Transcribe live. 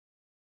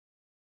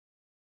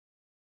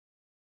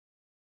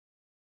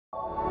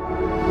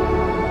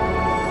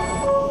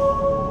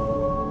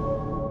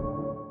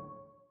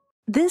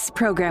This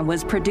program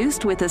was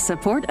produced with the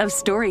support of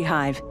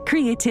StoryHive,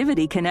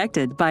 creativity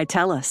connected by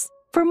TELUS.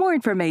 For more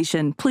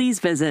information, please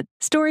visit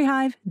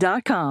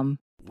storyhive.com.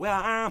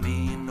 Well, I'm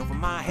in over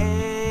my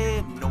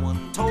head, no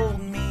one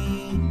told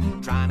me.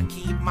 Trying to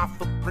keep my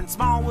footprint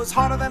small was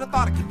harder than I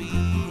thought it could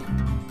be.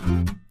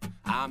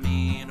 I'm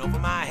in over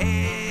my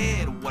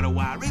head, what do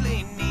I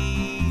really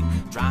need?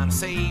 Trying to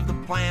save the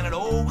planet,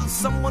 oh, will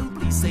someone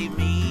please save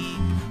me?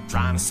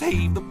 Trying to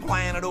save the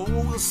planet, oh,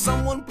 will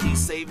someone please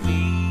save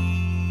me?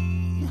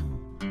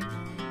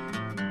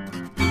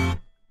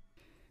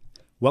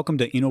 Welcome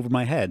to In Over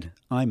My Head.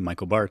 I'm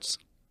Michael Bartz.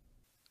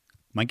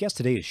 My guest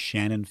today is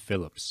Shannon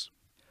Phillips.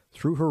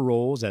 Through her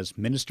roles as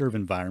Minister of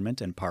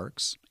Environment and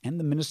Parks and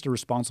the Minister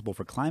responsible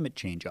for Climate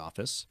Change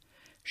Office,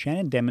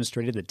 Shannon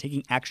demonstrated that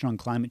taking action on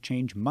climate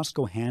change must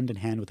go hand in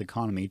hand with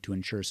economy to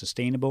ensure a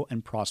sustainable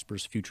and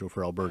prosperous future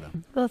for Alberta.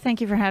 Well,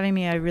 thank you for having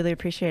me. I really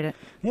appreciate it.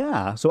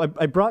 Yeah, so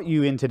I brought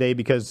you in today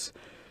because,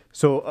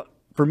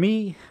 for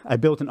me, I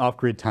built an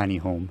off-grid tiny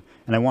home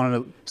and I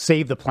wanted to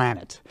save the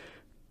planet.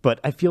 But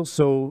I feel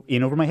so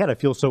in over my head. I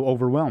feel so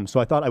overwhelmed.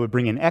 So I thought I would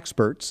bring in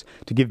experts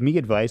to give me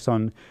advice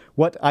on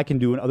what I can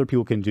do and other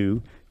people can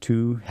do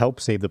to help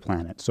save the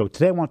planet. So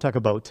today I want to talk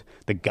about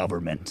the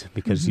government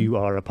because you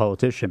are a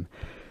politician.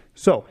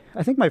 So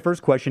I think my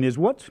first question is,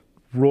 what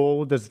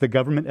role does the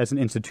government as an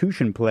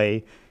institution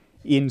play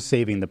in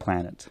saving the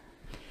planet?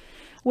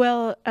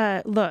 Well,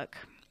 look,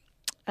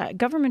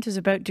 government is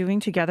about doing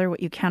together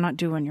what you cannot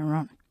do on your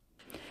own.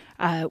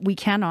 We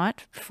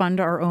cannot fund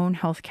our own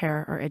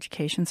healthcare or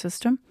education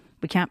system.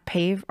 We can't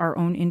pave our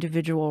own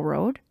individual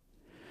road.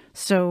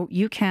 So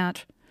you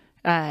can't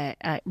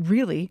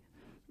really,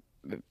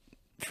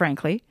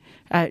 frankly,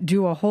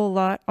 do a whole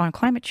lot on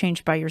climate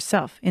change by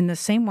yourself in the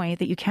same way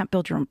that you can't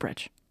build your own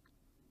bridge,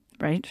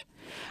 right?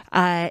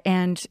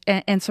 And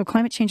so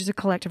climate change is a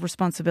collective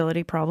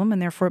responsibility problem,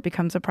 and therefore it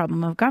becomes a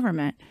problem of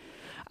government.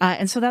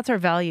 And so that's our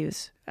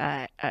values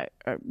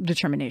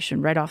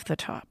determination right off the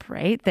top,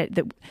 right? That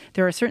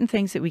there are certain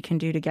things that we can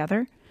do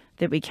together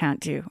that we can't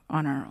do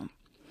on our own.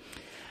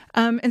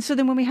 And so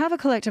then when we have a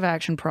collective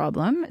action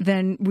problem,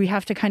 then we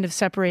have to kind of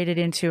separate it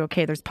into,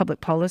 okay, there's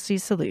public policy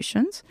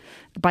solutions,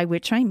 by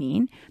which I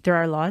mean there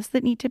are laws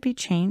that need to be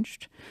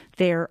changed.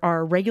 There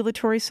are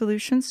regulatory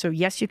solutions. So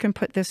yes, you can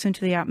put this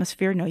into the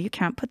atmosphere. No, you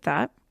can't put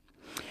that.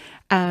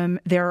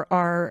 There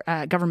are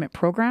government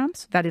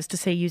programs, that is to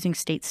say, using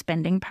state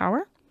spending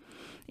power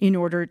in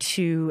order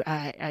to,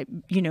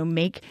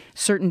 make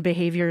certain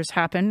behaviors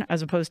happen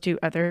as opposed to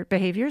other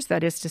behaviors.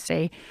 That is to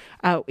say,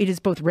 it is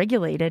both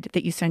regulated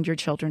that you send your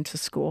children to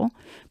school,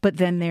 but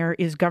then there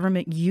is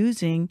government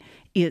using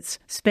its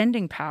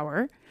spending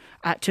power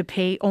to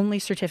pay only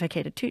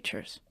certificated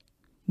teachers,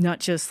 not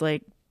just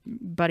like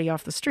buddy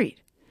off the street.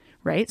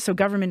 Right, so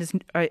government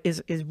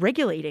is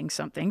regulating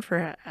something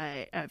for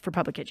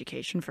public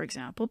education, for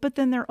example, but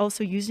then they're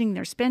also using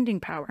their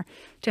spending power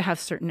to have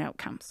certain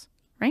outcomes,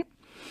 right?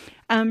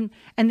 And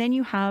then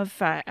you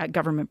have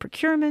government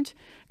procurement,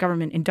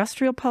 government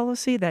industrial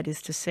policy. That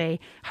is to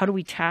say, how do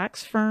we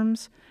tax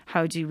firms?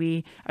 How do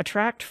we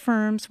attract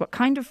firms? What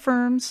kind of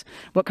firms?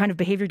 What kind of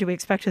behavior do we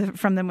expect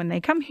from them when they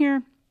come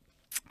here?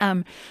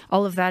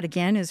 All of that,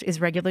 again,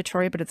 is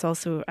regulatory, but it's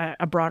also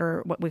a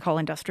broader, what we call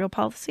industrial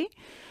policy.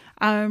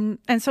 And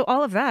so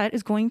all of that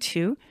is going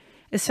to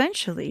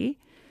essentially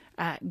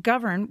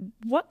govern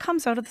what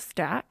comes out of the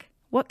stack,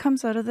 what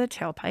comes out of the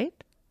tailpipe,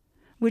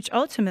 which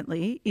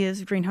ultimately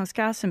is greenhouse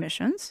gas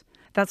emissions.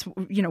 That's,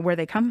 where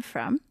they come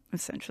from,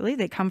 essentially.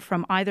 They come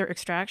from either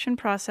extraction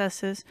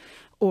processes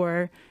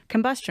or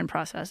combustion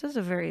processes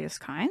of various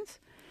kinds.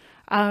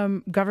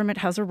 Government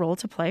has a role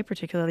to play,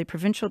 particularly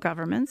provincial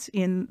governments,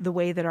 in the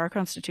way that our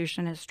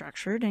Constitution is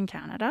structured in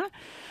Canada.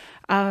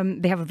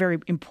 They have a very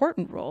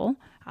important role,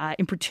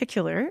 in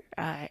particular,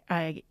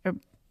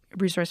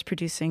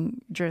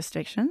 resource-producing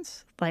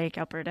jurisdictions like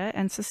Alberta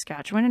and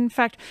Saskatchewan. And in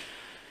fact,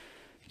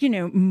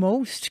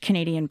 most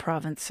Canadian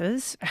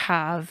provinces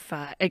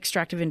have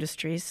extractive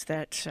industries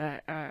that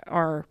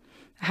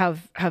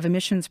have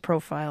emissions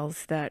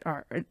profiles that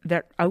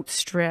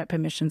outstrip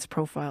emissions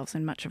profiles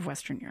in much of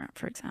Western Europe,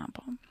 for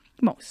example.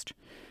 Most,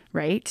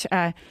 right?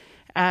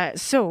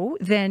 So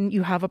then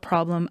you have a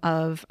problem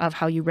of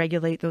how you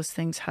regulate those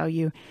things, how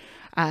you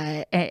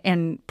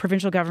and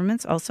provincial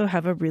governments also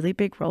have a really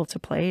big role to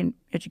play in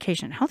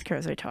education and healthcare,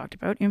 as I talked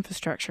about,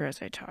 infrastructure,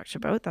 as I talked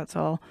about. That's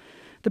all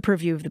the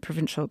purview of the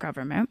provincial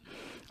government.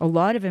 A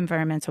lot of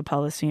environmental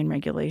policy and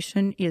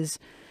regulation is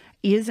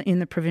in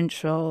the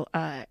provincial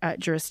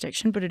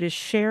jurisdiction, but it is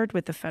shared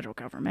with the federal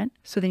government.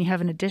 So then you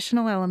have an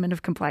additional element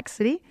of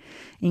complexity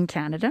in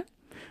Canada,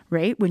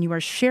 right? When you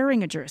are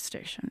sharing a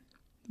jurisdiction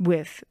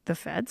with the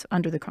feds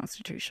under the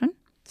Constitution.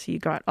 So you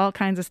got all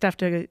kinds of stuff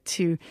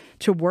to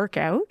work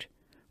out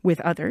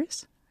with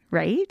others,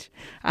 right?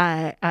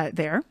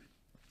 There.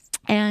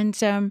 And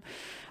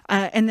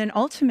then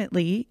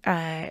ultimately,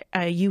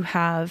 you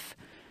have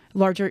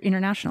larger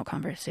international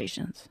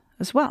conversations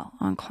as well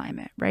on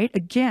climate, right?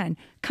 Again,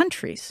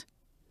 countries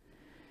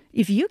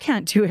If you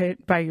can't do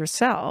it by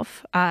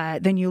yourself,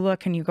 then you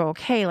look and you go,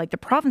 okay, like the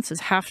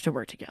provinces have to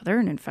work together.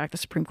 And in fact, the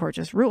Supreme Court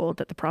just ruled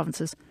that the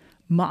provinces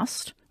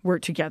must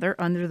work together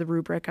under the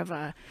rubric of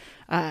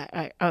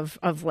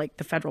like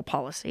the federal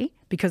policy,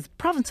 because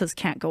provinces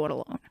can't go it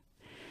alone.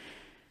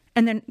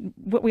 And then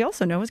what we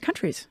also know is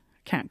countries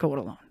can't go it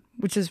alone,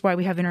 which is why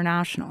we have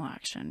international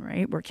action,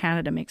 right? Where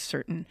Canada makes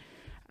certain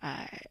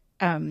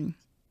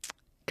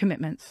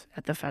commitments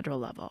at the federal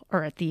level,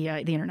 or at the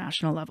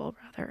international level,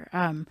 rather,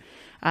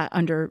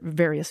 under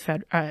various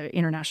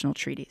international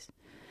treaties.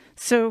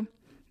 So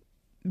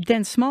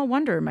then small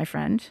wonder, my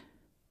friend,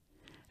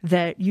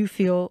 that you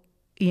feel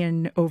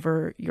in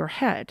over your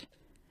head,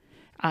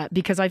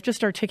 because I've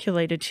just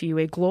articulated to you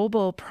a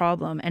global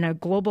problem and a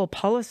global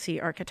policy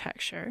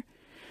architecture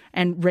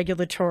and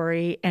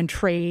regulatory and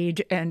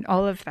trade and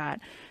all of that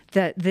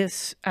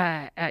this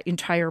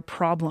entire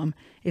problem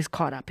is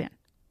caught up in.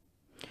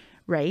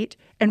 Right?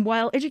 And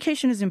while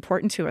education is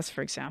important to us,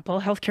 for example,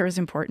 healthcare is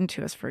important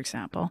to us, for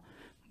example,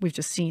 we've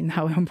just seen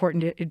how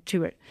important it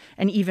to it,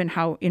 and even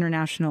how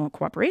international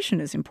cooperation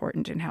is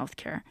important in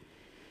healthcare.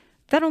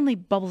 That only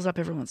bubbles up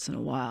every once in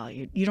a while.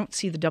 You don't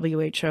see the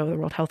WHO, the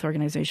World Health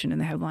Organization, in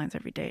the headlines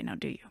every day now,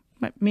 do you?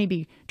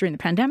 Maybe during the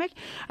pandemic,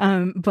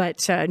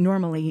 but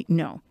normally,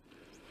 no.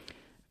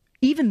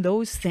 Even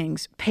those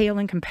things pale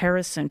in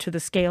comparison to the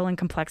scale and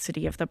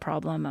complexity of the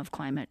problem of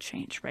climate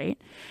change, right?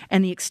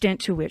 And the extent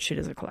to which it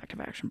is a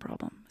collective action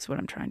problem is what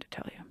I'm trying to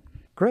tell you.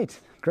 Great.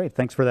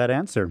 Thanks for that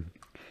answer.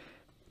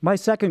 My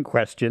second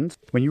question,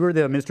 when you were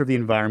the Minister of the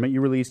Environment,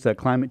 you released a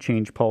climate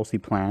change policy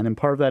plan, and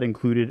part of that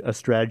included a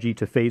strategy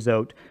to phase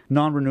out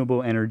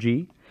non-renewable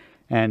energy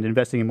and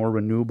investing in more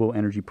renewable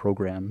energy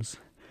programs.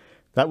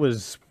 That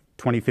was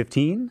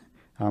 2015.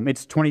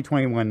 It's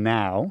 2021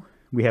 now.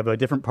 We have a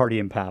different party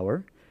in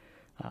power.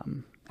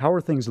 How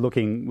are things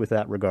looking with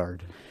that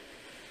regard?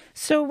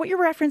 So what you're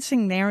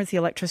referencing there is the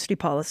electricity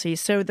policy.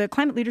 So the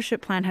Climate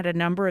Leadership Plan had a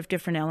number of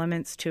different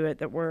elements to it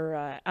that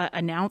were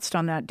announced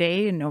on that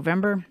day in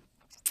November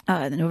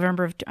of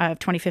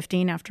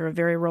 2015, after a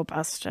very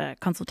robust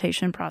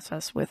consultation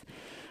process with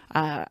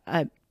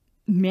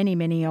many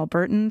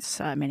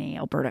Albertans, many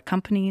Alberta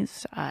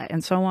companies,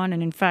 and so on.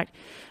 And in fact,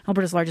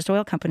 Alberta's largest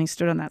oil company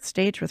stood on that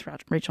stage with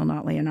Rachel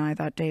Notley and I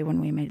that day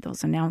when we made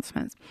those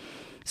announcements.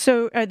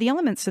 So the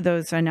elements of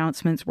those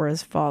announcements were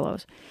as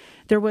follows.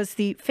 There was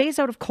the phase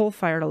out of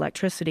coal-fired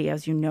electricity,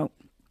 as you know.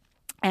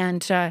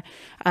 And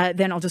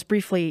then I'll just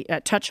briefly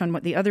touch on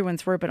what the other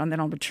ones were, but then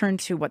I'll return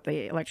to what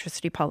the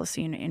electricity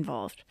policy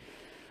involved.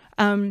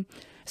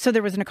 So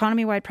there was an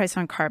economy-wide price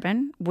on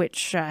carbon,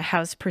 which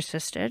has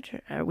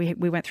persisted. We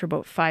went through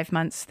about 5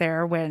 months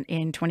there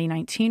in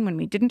 2019 when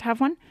we didn't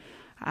have one.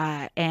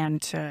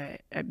 And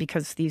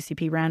because the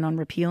UCP ran on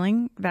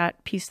repealing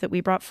that piece that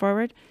we brought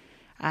forward,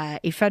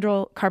 a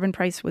federal carbon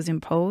price was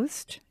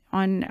imposed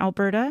on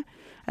Alberta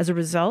as a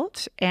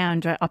result,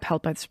 and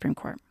upheld by the Supreme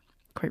Court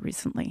quite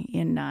recently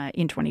in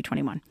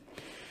 2021.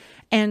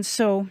 And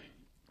so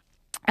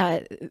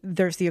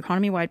there's the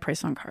economy-wide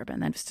price on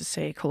carbon, that is to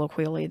say,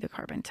 colloquially, the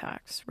carbon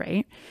tax,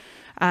 right?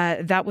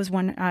 That was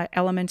one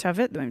element of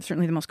it,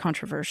 certainly the most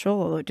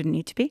controversial, although it didn't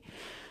need to be.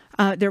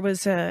 There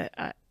was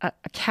a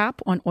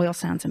cap on oil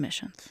sands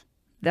emissions.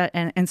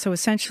 And so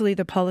essentially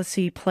the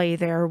policy play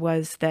there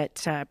was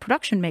that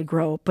production may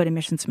grow, but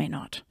emissions may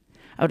not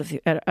out of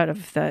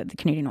the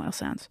Canadian oil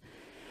sands.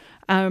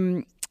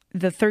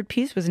 The third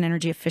piece was an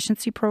energy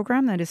efficiency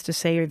program, that is to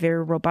say a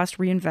very robust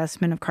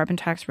reinvestment of carbon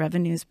tax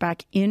revenues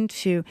back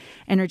into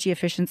energy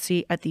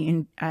efficiency at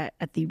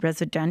the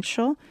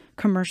residential,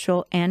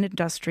 commercial, and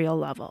industrial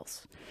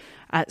levels,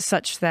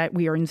 such that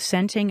we are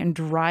incenting and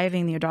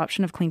driving the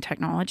adoption of clean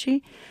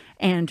technology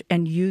and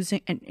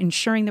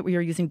ensuring that we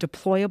are using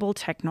deployable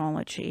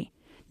technology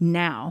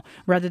now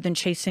rather than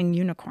chasing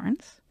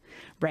unicorns,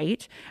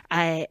 right?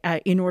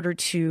 In order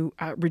to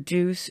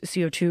reduce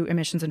CO2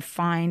 emissions and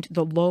find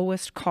the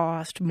lowest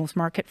cost, most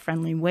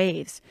market-friendly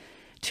ways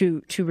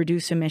to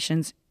reduce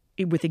emissions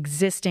with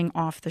existing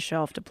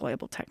off-the-shelf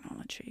deployable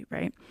technology,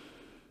 right?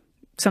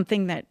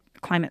 Something that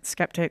climate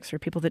skeptics or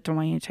people that don't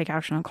want you to take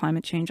action on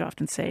climate change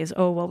often say is,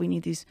 oh, well, we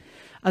need these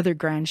other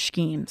grand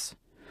schemes,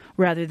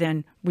 rather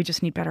than we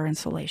just need better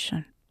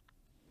insulation,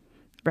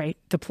 right?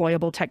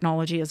 Deployable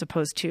technology, as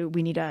opposed to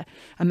we need a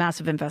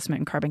massive investment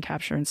in carbon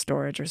capture and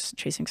storage or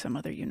chasing some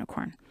other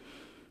unicorn.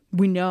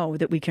 We know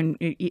that we can,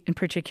 in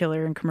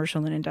particular in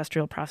commercial and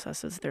industrial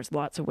processes, there's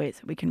lots of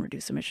ways that we can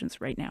reduce emissions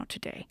right now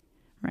today,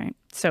 right?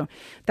 So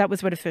that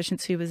was what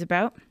efficiency was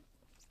about.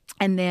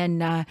 And then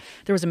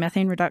there was a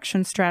methane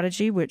reduction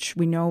strategy, which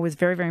we know was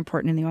very, very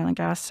important in the oil and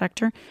gas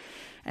sector.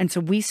 And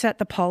so we set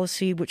the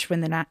policy, which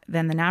then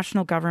the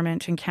national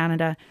government in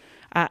Canada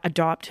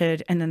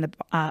adopted, and then the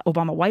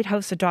Obama White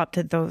House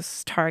adopted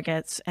those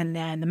targets, and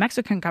then the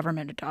Mexican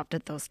government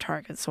adopted those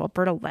targets. So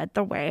Alberta led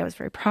the way. I was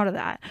very proud of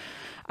that,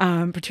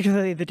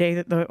 particularly the day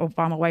that the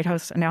Obama White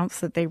House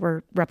announced that they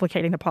were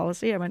replicating the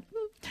policy. I went,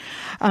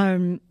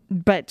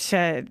 but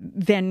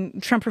then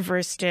Trump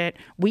reversed it.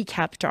 We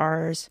kept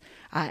ours,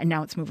 and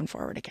now it's moving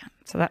forward again.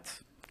 So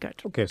that's good.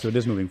 Okay, so it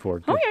is moving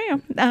forward. Oh, yeah.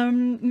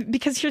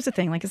 Because here's the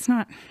thing, like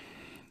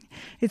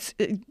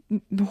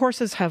the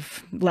horses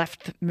have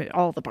left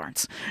all the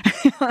barns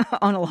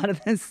on a lot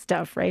of this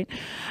stuff, right?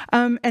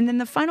 And then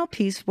the final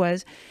piece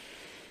was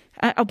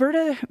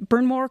Alberta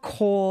burned more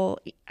coal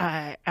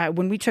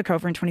when we took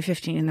over in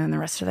 2015 than the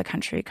rest of the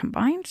country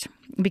combined,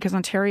 because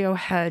Ontario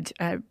had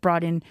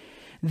brought in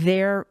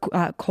their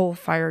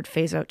coal-fired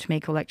phase-out to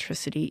make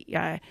electricity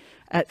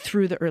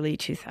through the early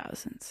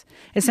 2000s.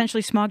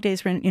 Essentially, smog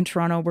days in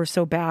Toronto were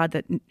so bad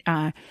that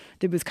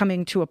it was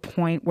coming to a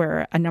point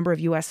where a number of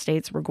U.S.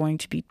 states were going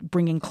to be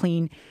bringing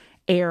clean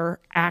air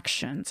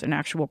actions and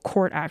actual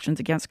court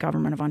actions against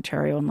government of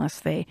Ontario unless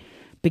they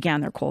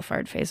began their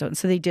coal-fired phase-out. And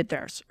so they did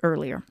theirs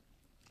earlier.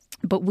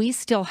 But we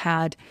still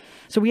had,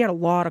 so we had a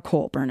lot of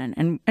coal burning,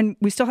 and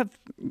we still have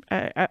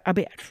a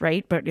bit,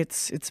 right? But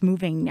it's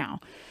moving now.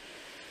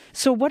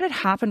 So what had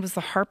happened was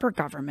the Harper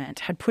government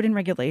had put in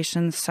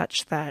regulations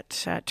such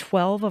that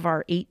 12 of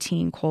our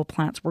 18 coal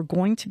plants were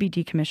going to be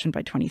decommissioned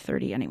by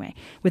 2030 anyway,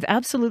 with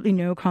absolutely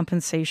no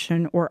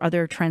compensation or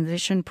other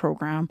transition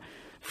program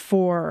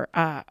for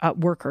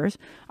workers,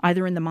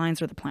 either in the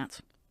mines or the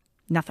plants.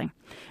 Nothing,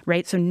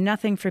 right? So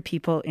nothing for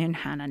people in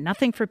Hanna,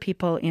 nothing for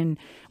people in,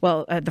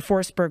 the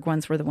Forestburg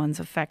ones were the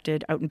ones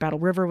affected. Out in Battle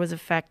River was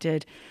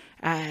affected.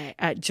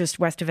 Just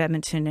west of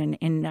Edmonton and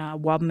in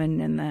Wobman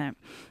and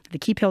the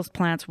Keep Hills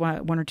plants,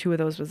 one or two of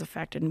those was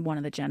affected, and one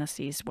of the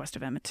Genesees west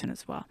of Edmonton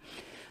as well.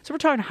 So we're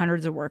talking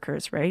hundreds of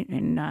workers, right?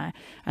 In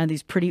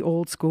these pretty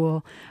old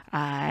school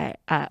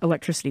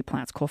electricity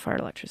plants, coal-fired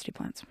electricity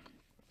plants.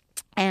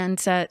 And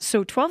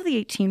so 12 of the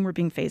 18 were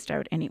being phased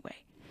out anyway.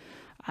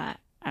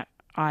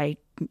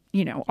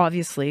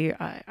 Obviously,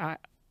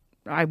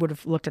 I would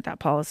have looked at that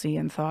policy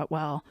and thought,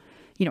 well,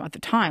 at the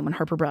time when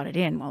Harper brought it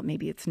in, well,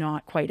 maybe it's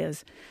not quite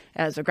as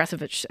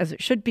aggressive as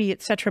it should be,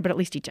 et cetera, but at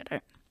least he did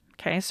it.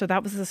 Okay, so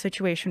that was the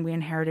situation we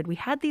inherited. We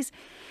had these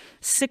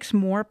 6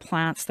 more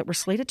plants that were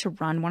slated to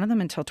run, one of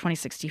them until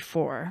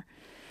 2064,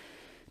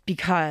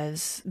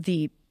 because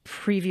the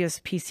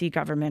previous PC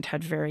government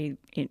had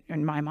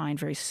in my mind,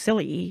 very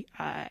silly,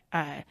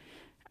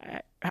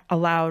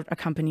 allowed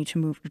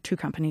two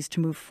companies to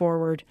move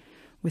forward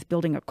with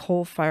building a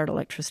coal-fired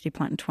electricity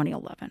plant in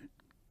 2011.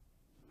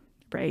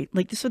 Right?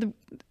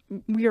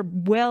 We are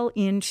well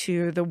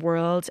into the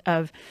world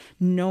of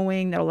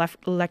knowing that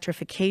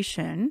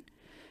electrification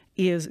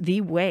is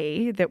the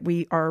way that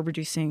we are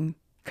reducing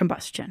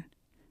combustion,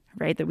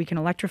 right? That we can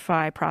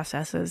electrify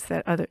processes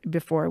that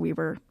before we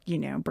were,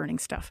 burning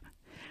stuff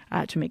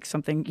to make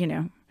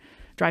something,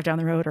 drive down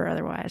the road or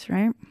otherwise,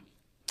 right?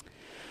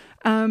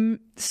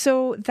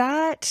 So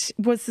that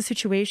was the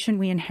situation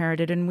we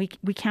inherited, and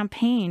we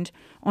campaigned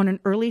on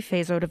an early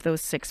phase out of those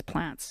 6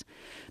 plants,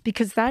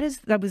 because that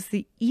was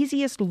the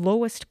easiest,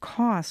 lowest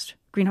cost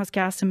greenhouse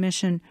gas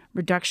emission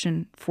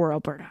reduction for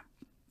Alberta.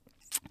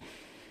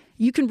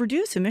 You can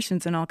reduce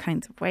emissions in all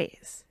kinds of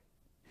ways,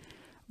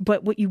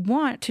 but what you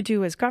want to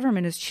do as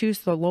government is choose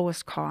the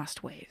lowest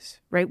cost ways,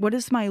 right? What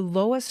is my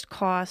lowest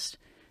cost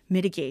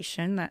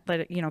mitigation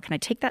can I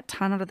take that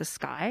ton out of the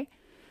sky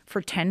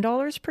for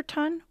 $10 per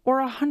ton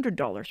or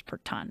 $100 per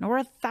ton or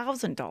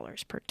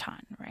 $1,000 per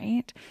ton,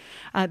 right?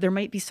 There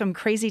might be some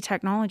crazy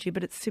technology,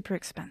 but it's super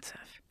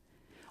expensive.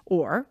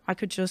 Or I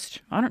could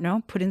just,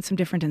 put in some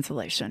different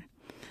insulation.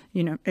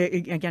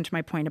 Again, to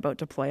my point about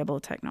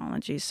deployable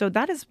technology. So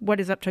that is what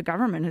is up to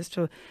government, is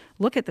to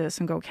look at this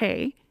and go,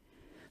 okay,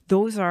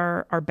 those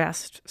are our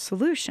best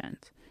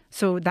solutions.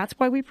 So that's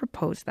why we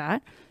proposed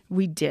that.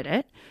 We did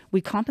it.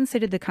 We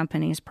compensated the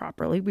companies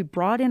properly. We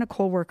brought in a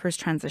coal workers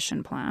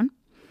transition plan.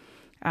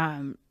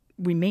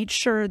 We made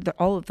sure that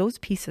all of those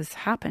pieces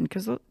happened,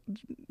 because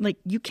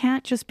you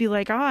can't just be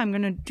like, I'm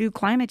going to do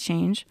climate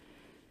change,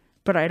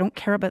 but I don't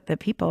care about the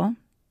people.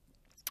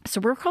 So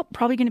we're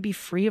probably going to be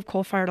free of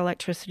coal-fired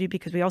electricity,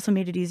 because we also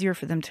made it easier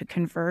for them to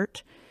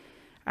convert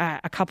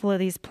a couple of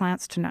these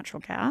plants to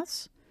natural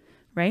gas,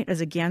 right?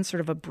 As again, sort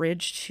of a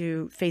bridge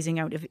to phasing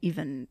out of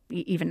even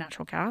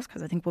natural gas,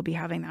 because I think we'll be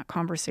having that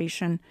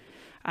conversation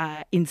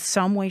in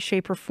some way,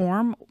 shape, or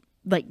form,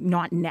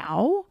 not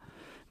now,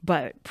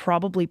 but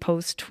probably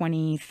post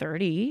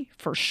 2030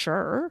 for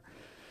sure.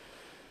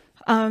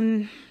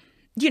 And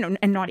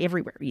not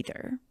everywhere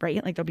either,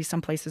 right? There'll be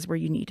some places where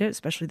you need it,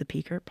 especially the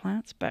peaker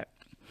plants. But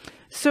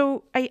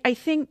so I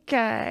think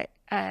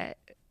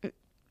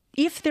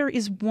if there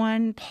is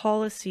one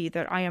policy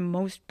that I am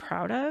most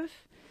proud of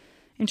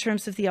in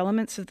terms of the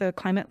elements of the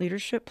climate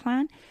leadership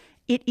plan,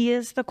 it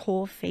is the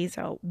coal phase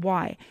out.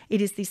 Why? It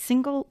is the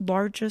single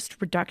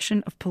largest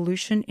reduction of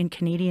pollution in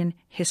Canadian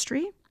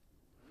history.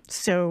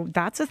 So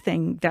that's a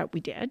thing that we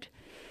did.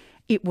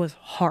 It was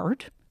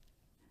hard,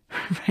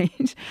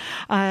 right?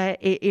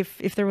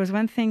 If there was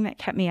one thing that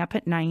kept me up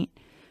at night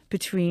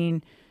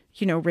between,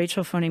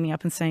 Rachel phoning me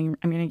up and saying,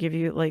 I'm going to give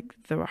you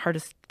the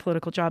hardest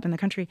political job in the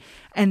country,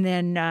 and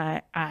then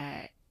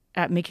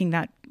making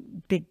that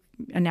big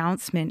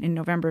announcement in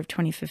November of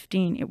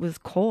 2015, it was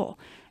coal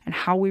and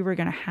how we were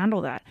going to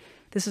handle that.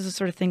 This is the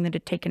sort of thing that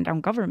had taken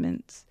down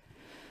governments.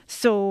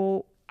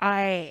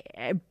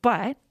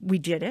 But we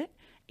did it.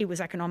 it was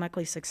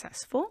economically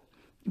successful,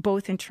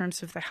 both in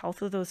terms of the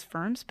health of those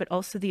firms, but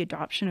also the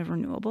adoption of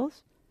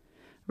renewables,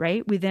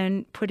 right? We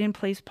then put in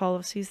place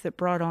policies that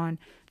brought on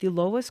the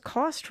lowest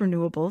cost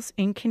renewables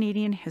in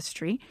Canadian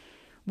history,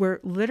 where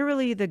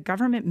literally the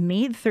government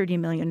made $30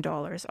 million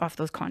off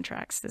those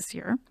contracts this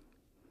year,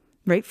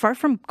 right? Far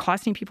from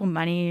costing people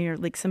money or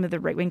like some of the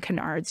right-wing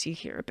canards you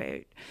hear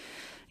about,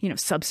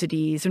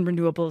 subsidies and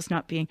renewables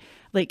not being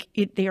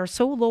they are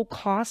so low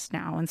cost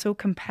now and so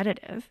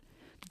competitive.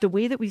 The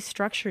way that we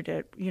structured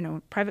it,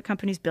 private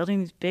companies building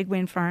these big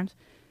wind farms,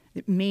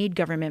 it made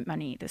government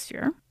money this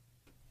year.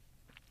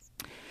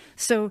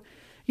 So,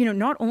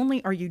 not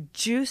only are you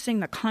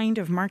juicing the kind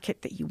of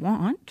market that you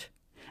want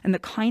and the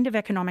kind of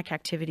economic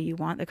activity you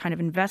want, the kind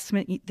of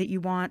investment that you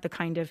want, the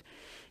kind of,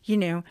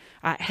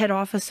 head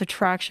office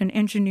attraction,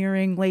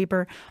 engineering,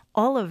 labor,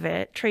 all of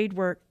it, trades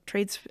work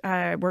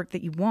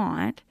that you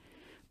want,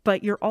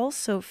 but you're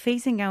also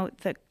phasing out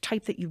the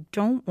type that you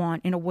don't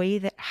want in a way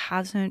that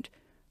hasn't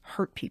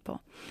hurt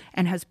people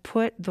and has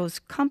put those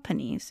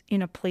companies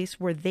in a place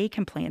where they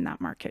can play in that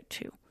market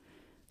too.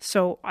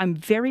 So I'm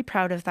very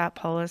proud of that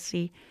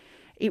policy.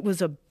 It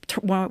was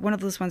one of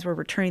those ones where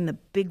we're turning the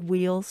big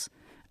wheels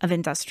of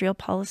industrial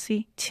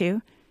policy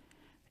too.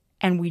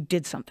 And we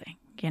did something,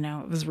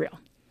 it was real.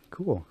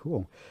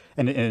 Cool.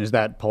 And is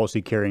that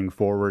policy carrying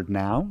forward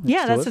now?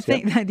 Yeah, that's the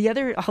thing. Yeah. The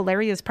other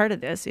hilarious part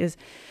of this is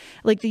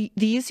the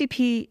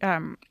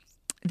UCP,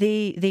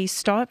 they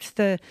stopped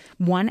the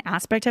one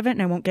aspect of it,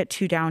 and I won't get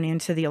too down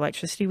into the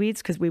electricity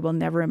weeds because we will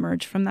never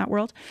emerge from that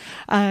world.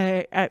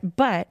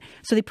 But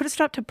so they put a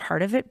stop to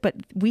part of it, but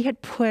we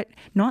had put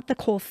not the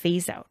coal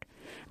phase out,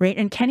 right?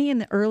 And Kenny, in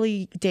the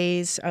early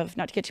days of,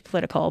 not to get too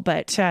political,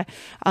 but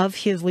of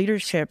his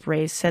leadership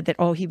race, said that,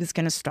 he was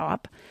going to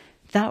stop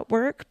that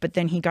work. But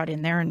then he got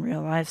in there and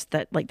realized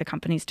that the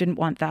companies didn't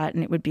want that,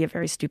 and it would be a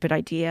very stupid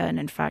idea. And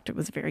in fact, it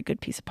was a very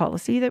good piece of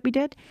policy that we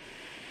did.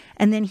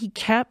 And then he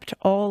kept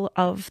all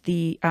of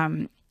the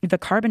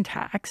carbon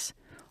tax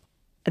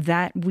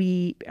that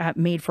we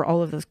made for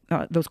all of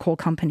those coal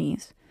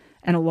companies,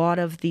 and a lot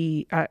of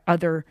the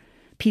other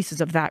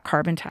pieces of that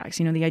carbon tax.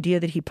 The idea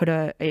that he put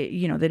that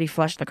he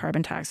flushed the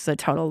carbon tax is a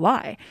total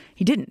lie.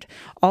 He didn't.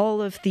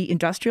 All of the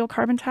industrial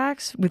carbon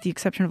tax, with the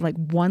exception of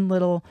one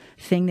little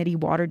thing that he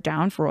watered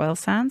down for oil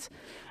sands,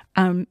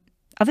 other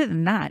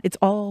than that, it's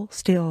all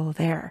still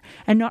there.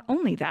 And not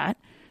only that,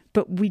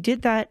 but we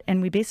did that,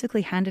 and we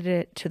basically handed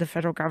it to the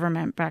federal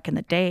government back in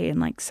the day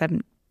in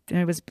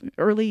it was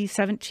early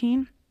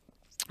 17,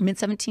 mid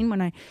 17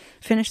 when I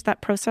finished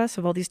that process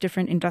of all these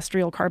different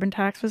industrial carbon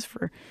taxes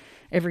for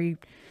every,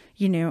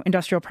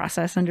 industrial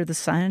process under the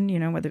sun,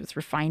 whether it's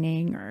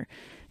refining or,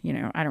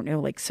 I don't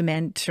know,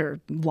 cement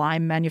or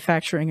lime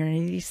manufacturing or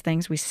any of these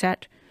things. We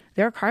set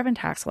their carbon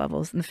tax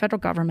levels, and the federal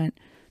government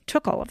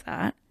took all of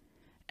that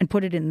and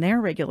put it in their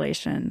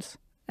regulations.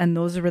 And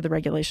those were the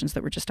regulations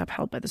that were just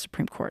upheld by the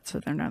Supreme Court. So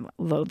they're not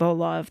the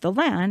law of the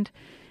land.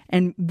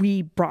 And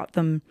we brought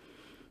them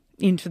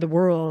into the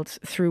world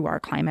through our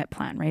climate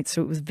plan, right?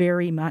 So it was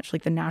very much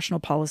the national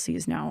policy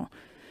is now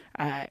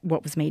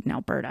what was made in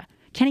Alberta.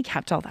 Kenny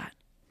kept all that.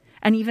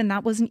 And even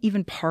that wasn't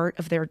even part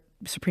of their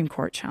Supreme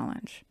Court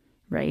challenge,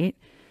 right?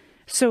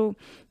 So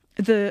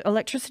the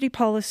electricity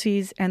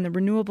policies and the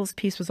renewables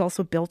piece was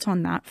also built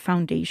on that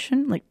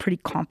foundation, pretty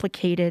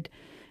complicated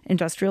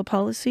industrial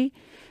policy.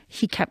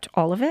 He kept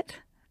all of it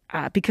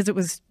because it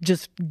was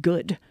just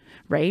good,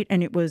 right?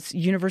 And it was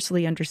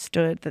universally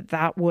understood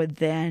that would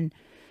then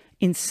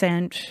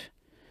it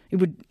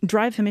would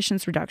drive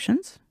emissions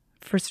reductions,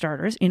 for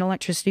starters, in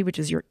electricity, which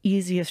is your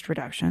easiest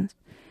reductions.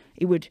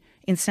 It would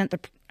incent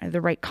the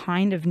right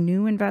kind of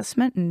new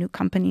investment and new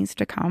companies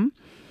to come.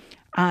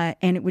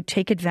 And it would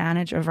take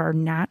advantage of our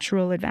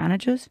natural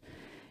advantages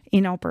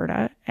in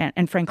Alberta.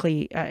 And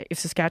frankly, if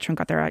Saskatchewan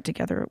got their act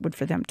together, it would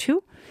for them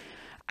too.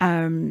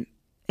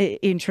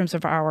 In terms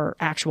of our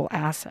actual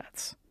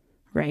assets,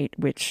 right,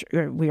 which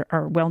we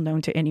are well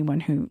known to anyone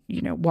who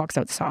walks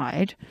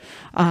outside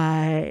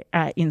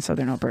in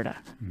southern Alberta,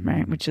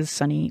 right, which is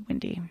sunny,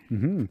 windy.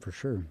 For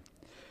sure.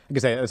 I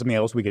guess that's something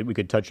else we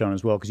could touch on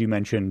as well, because you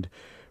mentioned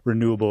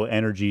renewable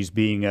energies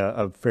being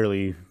a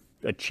fairly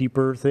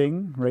cheaper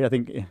thing, right? I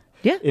think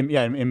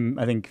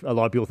I think a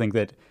lot of people think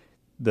that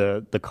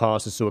the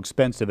cost is so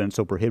expensive and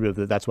so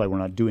prohibitive that's why we're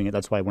not doing it.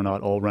 That's why we're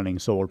not all running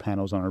solar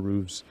panels on our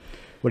roofs.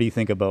 What do you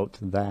think about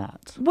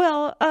that?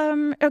 Well,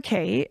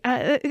 okay.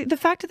 The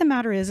fact of the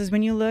matter is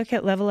when you look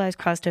at levelized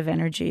cost of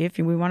energy, if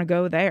we want to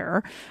go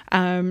there,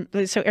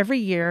 so every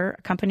year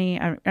a company,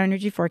 an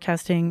energy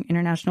forecasting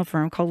international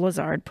firm called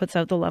Lazard, puts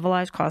out the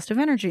levelized cost of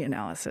energy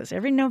analysis.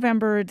 Every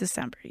November or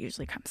December it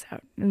usually comes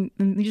out,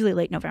 usually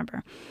late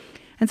November.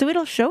 And so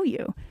it'll show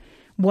you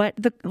what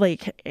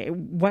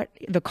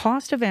the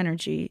cost of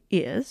energy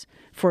is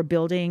for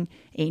building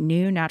a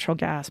new natural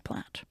gas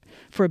plant,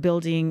 for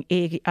building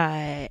a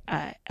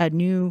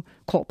new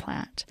coal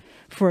plant,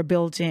 for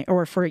building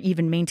or for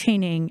even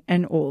maintaining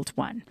an old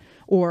one,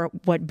 or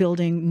what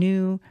building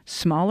new,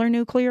 smaller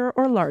nuclear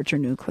or larger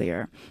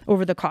nuclear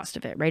over the cost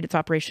of it, right? Its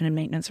operation and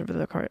maintenance over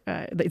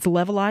its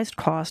levelized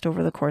cost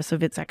over the course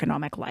of its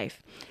economic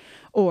life.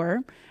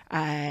 Or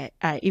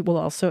it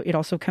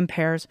also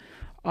compares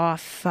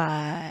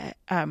offshore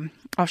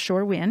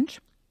wind,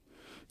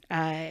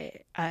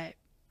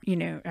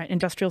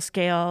 industrial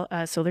scale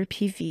solar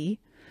PV,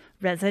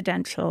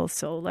 residential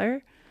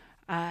solar,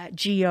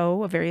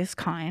 geo of various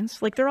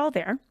kinds. Like, they're all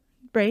there,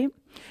 right?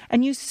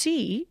 And you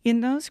see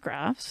in those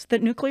graphs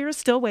that nuclear is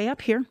still way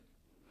up here.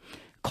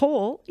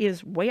 Coal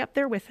is way up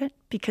there with it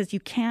because you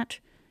can't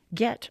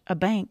get a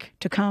bank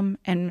to come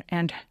and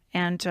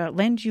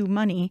lend you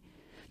money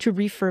to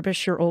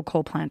refurbish your old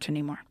coal plant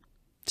anymore.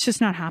 It's just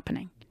not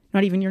happening.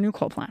 Not even your new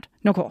coal plant.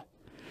 No coal,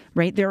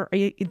 right?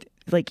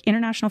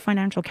 International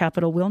financial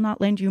capital will not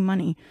lend you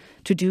money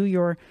to do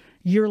your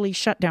yearly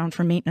shutdown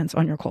for maintenance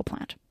on your coal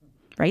plant,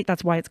 right?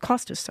 That's why its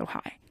cost is so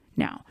high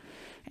now.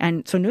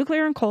 And so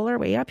nuclear and coal are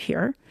way up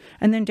here.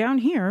 And then down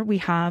here, we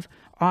have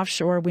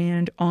offshore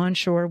wind,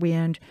 onshore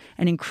wind,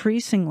 and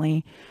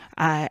increasingly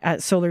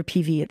solar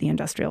PV at the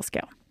industrial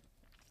scale.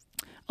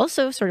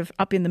 Also, sort of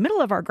up in the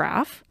middle of our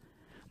graph,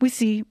 we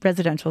see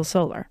residential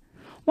solar.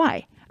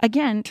 Why?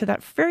 Again, to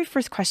that very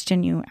first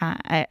question you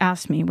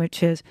asked me,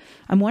 which is,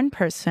 I'm one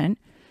person,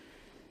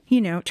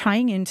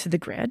 tying into the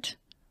grid,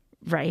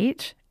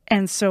 right?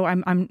 And so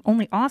I'm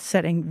only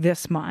offsetting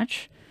this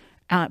much,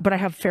 but I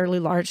have fairly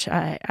large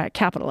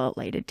capital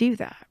outlay to do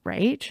that,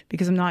 right?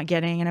 Because I'm not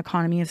getting an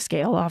economy of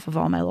scale off of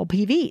all my little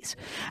PVs.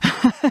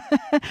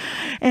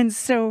 And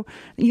so,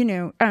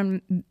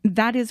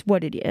 that is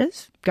what it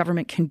is.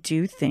 Government can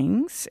do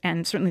things,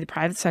 and certainly the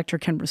private sector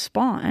can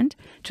respond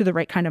to the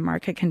right kind of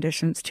market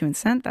conditions to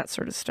incent that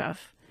sort of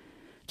stuff.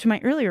 To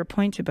my earlier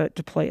point about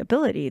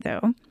deployability,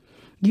 though,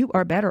 you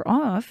are better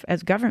off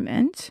as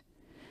government.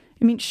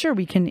 I mean, sure,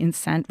 we can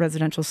incent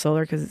residential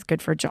solar because it's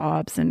good for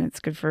jobs and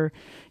it's good for,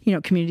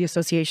 community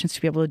associations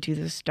to be able to do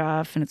this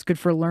stuff. And it's good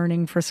for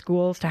learning for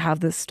schools to have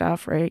this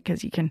stuff, right?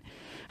 Because you can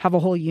have a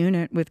whole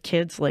unit with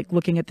kids like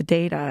looking at the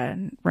data,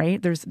 and,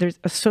 right? There's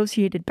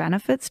associated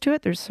benefits to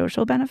it. There's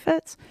social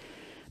benefits.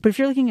 But if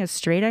you're looking at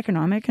straight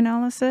economic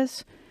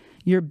analysis,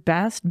 your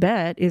best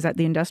bet is at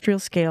the industrial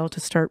scale to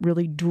start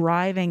really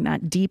driving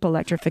that deep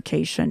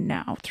electrification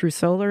now through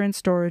solar and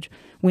storage,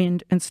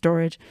 wind and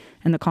storage,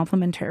 and the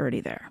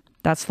complementarity there.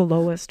 That's the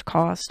lowest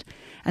cost.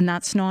 And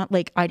that's not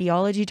like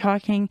ideology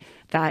talking.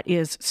 That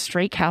is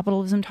straight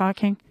capitalism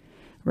talking,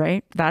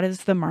 right? That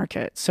is the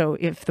market. So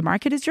if the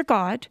market is your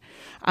God,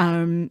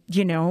 go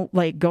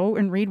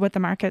and read what the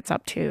market's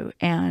up to.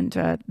 And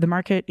the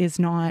market is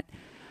not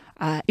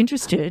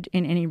interested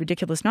in any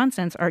ridiculous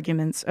nonsense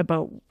arguments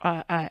about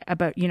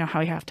how you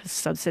have to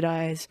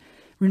subsidize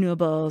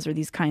renewables or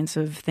these kinds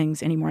of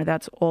things anymore.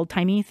 That's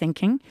old-timey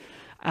thinking.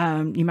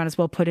 You might as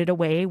well put it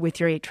away with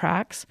your 8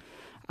 tracks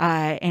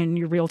and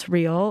your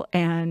reel-to-reel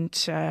and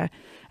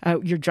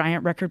your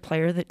giant record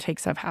player that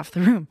takes up half the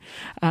room.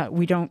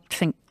 We don't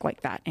think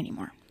like that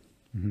anymore.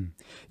 Mm-hmm.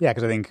 Yeah,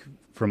 because I think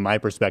from my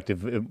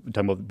perspective,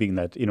 talking about being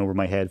that in over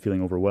my head,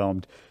 feeling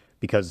overwhelmed,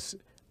 because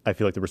I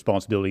feel like the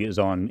responsibility is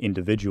on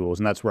individuals,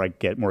 and that's where I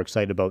get more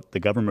excited about the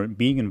government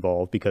being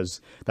involved, because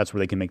that's where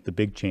they can make the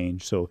big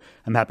change. So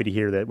I'm happy to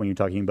hear that when you're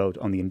talking about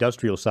on the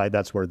industrial side,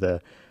 that's where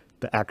the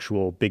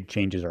actual big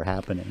changes are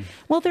happening.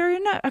 Well, there are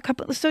in a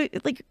couple. So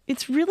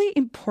it's really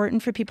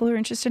important for people who are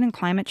interested in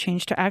climate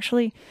change to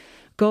actually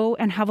go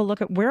and have a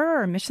look at where are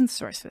our emission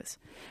sources,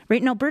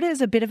 right? And Alberta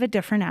is a bit of a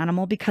different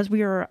animal because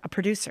we are a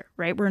producer,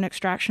 right? We're an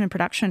extraction and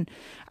production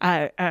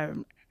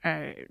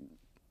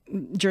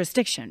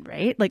jurisdiction,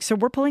 right? So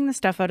we're pulling the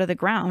stuff out of the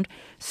ground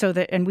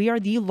and we are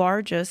the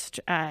largest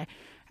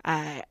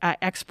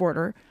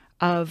exporter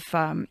of,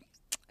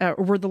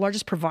 we're the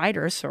largest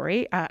provider,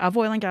 of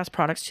oil and gas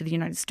products to the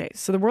United States.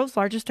 So the world's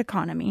largest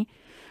economy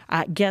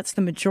gets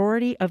the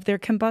majority of their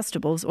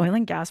combustibles, oil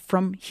and gas,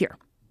 from here,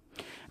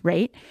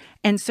 right?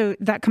 And so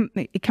that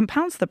it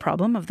compounds the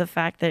problem of the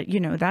fact that,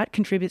 that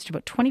contributes to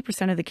about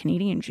 20% of the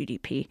Canadian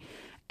GDP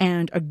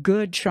and a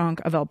good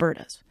chunk of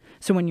Alberta's.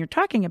 So when you're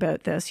talking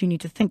about this, you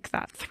need to think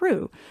that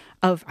through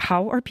of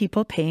how are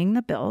people paying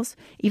the bills,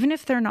 even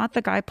if they're not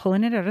the guy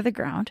pulling it out of the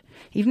ground,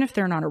 even if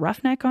they're not a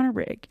roughneck on a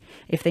rig,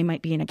 if they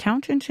might be an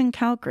accountant in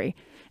Calgary,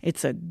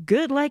 it's a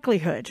good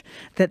likelihood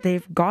that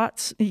they've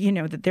got,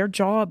 that their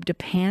job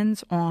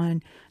depends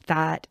on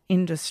that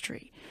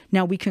industry.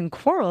 Now, we can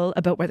quarrel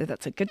about whether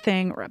that's a good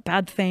thing or a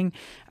bad thing,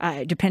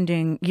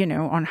 depending,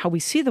 on how we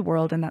see the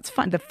world, and that's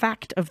fine. The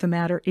fact of the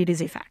matter, it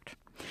is a fact.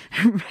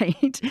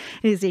 Right? It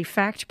is a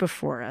fact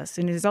before us.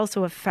 And it is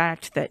also a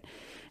fact that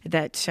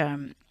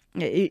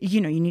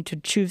you need to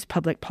choose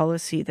public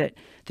policy that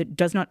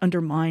does not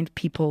undermine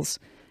people's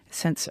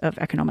sense of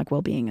economic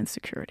well-being and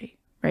security,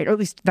 right? Or at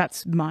least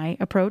that's my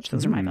approach.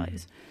 Those are my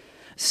values.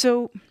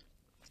 So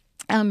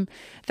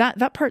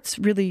that part's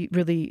really,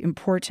 really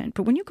important.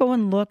 But when you go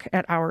and look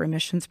at our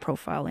emissions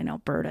profile in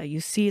Alberta, you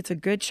see it's a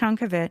good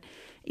chunk of it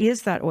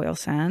is that oil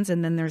sands,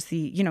 and then there's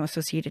the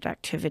associated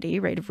activity,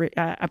 right, of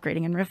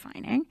upgrading and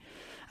refining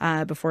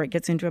before it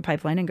gets into a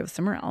pipeline and goes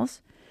somewhere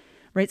else.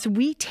 right? So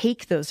we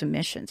take those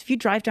emissions. If you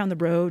drive down the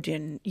road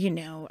in,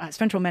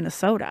 central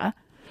Minnesota,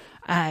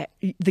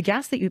 the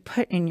gas that you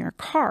put in your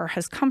car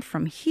has come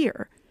from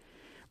here,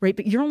 right?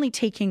 But you're only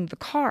taking the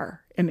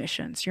car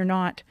emissions. You're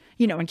not,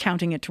 and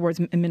counting it towards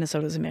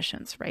Minnesota's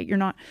emissions, right? You're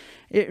not,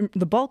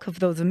 the bulk of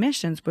those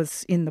emissions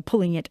was in the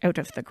pulling it out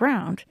of the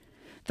ground.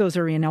 Those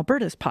are in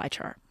Alberta's pie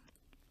chart,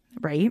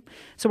 right?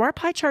 So our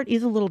pie chart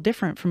is a little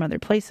different from other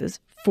places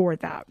for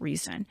that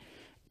reason.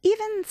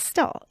 Even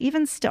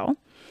still.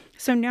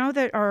 So now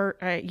that our,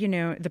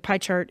 the pie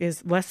chart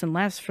is less and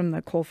less from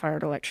the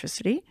coal-fired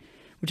electricity,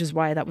 which is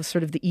why that was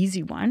sort of the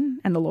easy one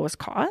and the lowest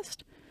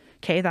cost.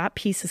 Okay, that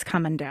piece is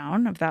coming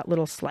down of that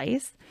little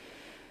slice.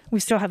 We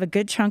still have a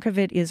good chunk of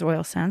it is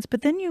oil sands,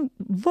 but then you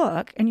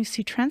look and you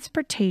see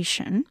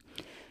transportation,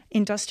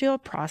 industrial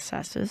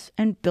processes,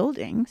 and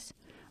buildings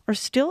are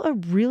still a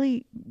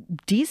really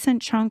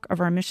decent chunk of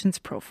our emissions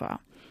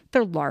profile.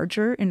 They're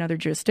larger in other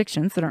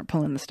jurisdictions that aren't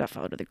pulling the stuff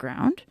out of the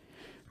ground,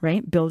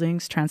 right?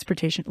 Buildings,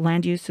 transportation,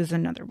 land use is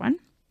another one.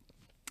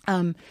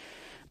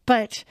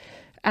 But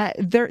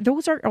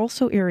those are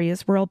also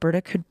areas where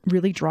Alberta could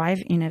really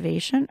drive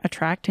innovation,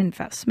 attract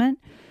investment,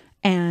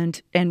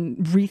 and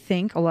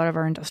rethink a lot of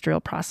our industrial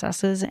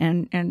processes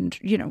and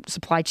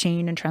supply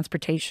chain and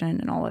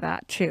transportation and all of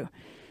that too.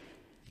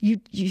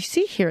 You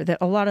see here that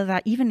a lot of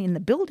that, even in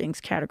the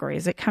buildings category,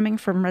 is it coming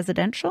from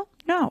residential?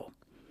 No.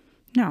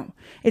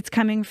 It's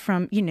coming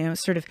from,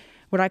 sort of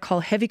what I call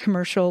heavy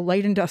commercial,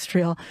 light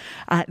industrial.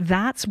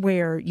 That's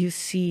where you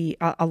see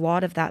a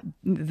lot of that,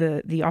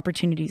 the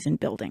opportunities in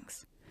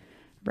buildings,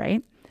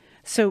 right?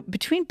 So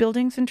between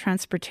buildings and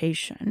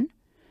transportation,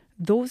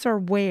 those are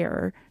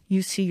where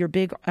you see your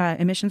big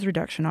emissions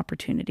reduction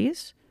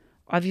opportunities.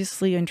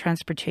 Obviously, in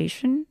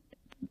transportation,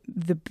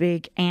 the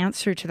big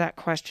answer to that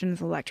question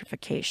is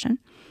electrification,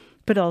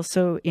 but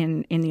also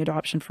in the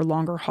adoption for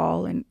longer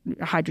haul and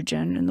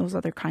hydrogen and those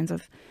other kinds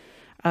of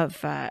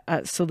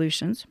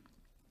solutions.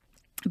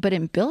 But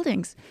in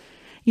buildings,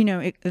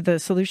 the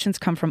solutions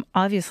come from,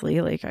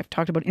 obviously, like I've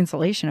talked about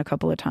insulation a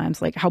couple of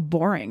times, like how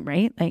boring,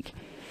 right? Like,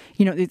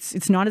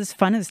 it's not as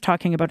fun as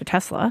talking about a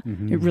Tesla.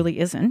 Mm-hmm. It really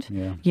isn't.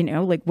 Yeah.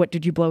 Like what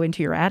did you blow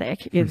into your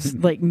attic is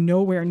like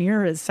nowhere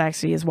near as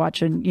sexy as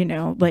watching,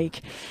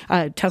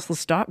 Tesla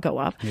stock go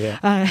up.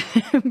 Yeah.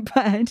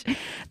 But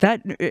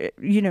that,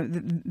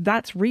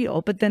 that's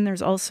real. But then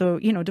there's also,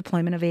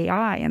 deployment of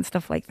AI and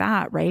stuff like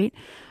that, right?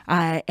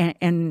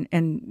 And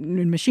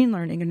machine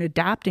learning and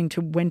adapting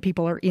to when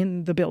people are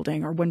in the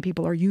building or when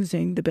people are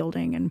using the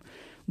building and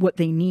what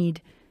they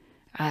need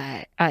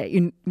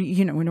in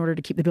order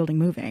to keep the building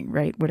moving,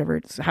 right? Whatever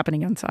it's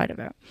happening inside of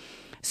it.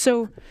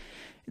 So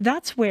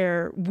that's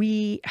where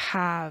we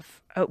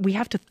have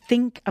to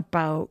think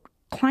about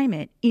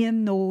climate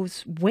in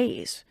those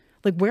ways.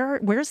 Like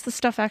where's the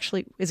stuff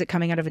actually? Is it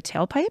coming out of a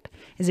tailpipe?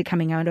 Is it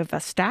coming out of a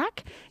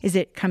stack? Is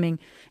it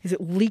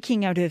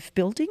leaking out of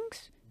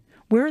buildings?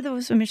 Where are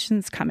those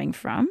emissions coming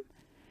from?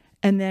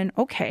 And then,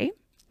 okay,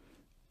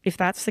 if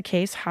that's the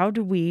case, how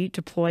do we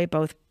deploy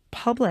both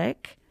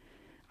public,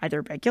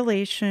 either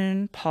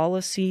regulation,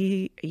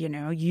 policy,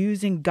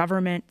 using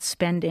government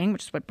spending,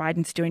 which is what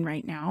Biden's doing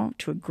right now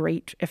to a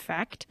great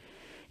effect,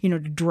 to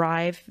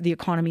drive the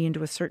economy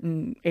into a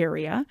certain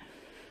area,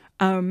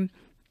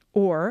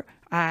 or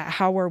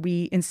how are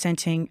we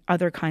incenting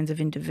other kinds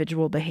of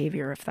individual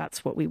behavior if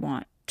that's what we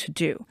want to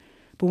do?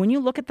 But when you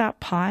look at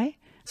that pie,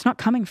 it's not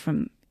coming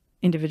from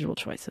individual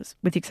choices,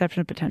 with the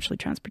exception of potentially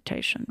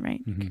transportation,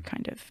 right? Mm-hmm. You can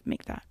kind of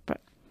make that,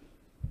 but.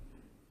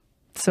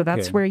 So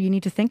that's where you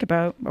need to think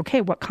about,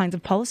 okay, what kinds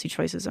of policy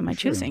choices am I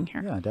choosing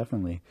here? Yeah,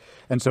 definitely.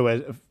 And so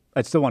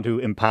I still want to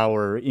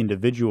empower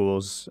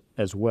individuals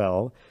as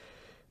well.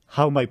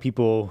 How might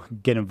people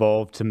get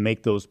involved to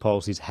make those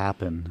policies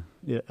happen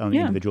on the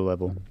individual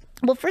level?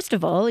 Well, first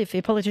of all, if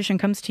a politician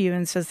comes to you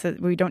and says that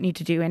we don't need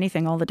to do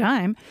anything all the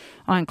time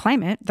on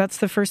climate, that's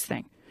the first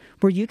thing,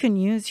 where you can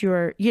use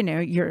your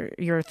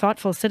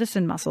thoughtful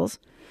citizen muscles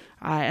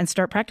and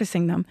start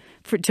practicing them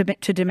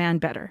to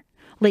demand better.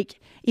 Like,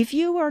 if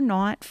you are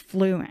not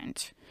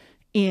fluent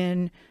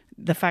in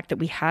the fact that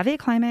we have a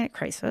climate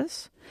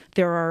crisis,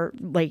 there are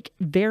like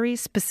very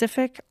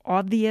specific,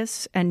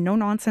 obvious, and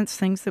no-nonsense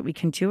things that we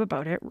can do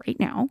about it right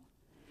now,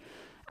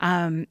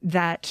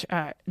 that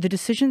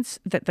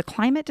the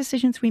climate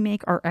decisions we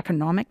make are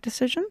economic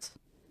decisions.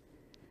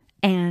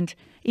 And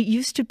it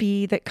used to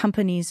be that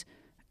companies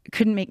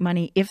couldn't make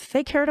money if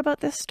they cared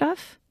about this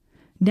stuff.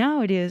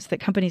 Now it is that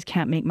companies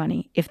can't make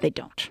money if they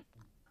don't.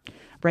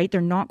 Right?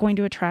 They're not going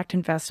to attract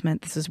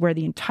investment. This is where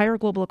the entire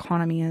global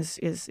economy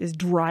is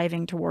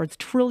driving towards.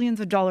 Trillions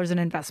of dollars in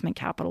investment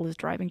capital is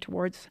driving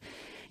towards,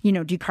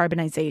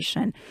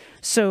 decarbonization.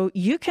 So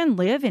you can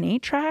live in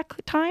 8-track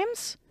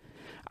times.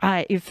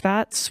 If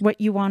that's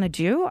what you want to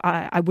do,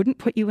 I wouldn't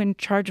put you in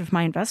charge of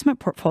my investment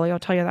portfolio. I'll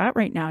tell you that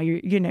right now.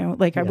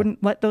 I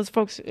wouldn't let those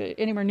folks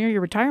anywhere near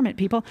your retirement,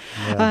 people.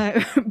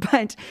 Yeah.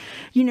 But,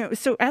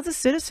 so as a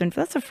citizen,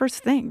 that's the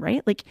first thing,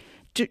 right? Like,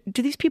 do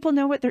these people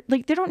know what they're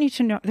like? They don't need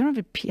to know. They don't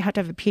have to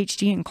have a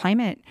PhD in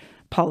climate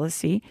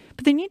policy,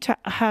 but they need to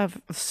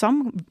have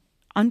some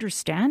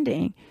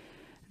understanding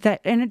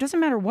that, and it doesn't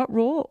matter what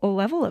role or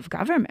level of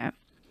government,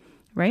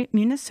 right?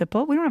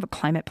 Municipal, we don't have a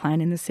climate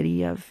plan in the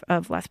city of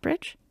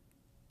Lethbridge,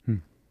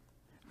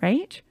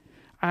 right?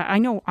 I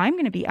know I'm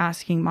going to be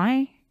asking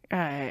my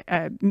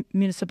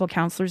municipal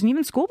councillors and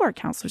even school board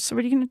councillors, so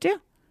what are you going to do,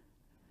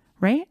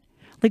 right?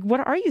 Like,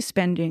 what are you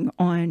spending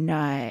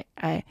on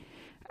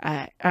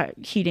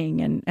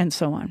heating and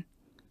so on?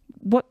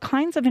 What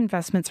kinds of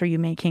investments are you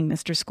making,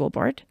 Mr. School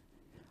Board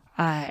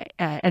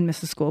and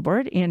Mrs. School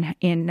Board,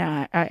 in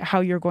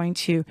how you're going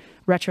to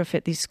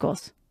retrofit these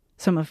schools,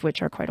 some of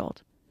which are quite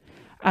old?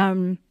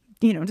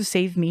 To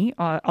save me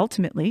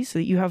ultimately, so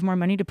that you have more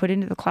money to put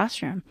into the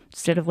classroom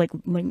instead of like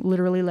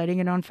literally lighting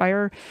it on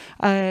fire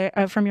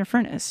from your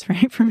furnace,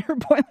 right, from your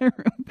boiler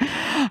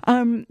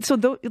room.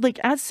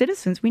 As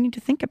citizens, we need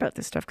to think about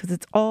this stuff because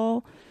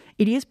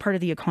it is part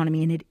of the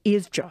economy and it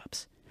is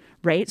jobs,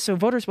 right? So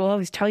voters will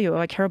always tell you, "Oh,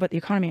 I care about the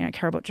economy and I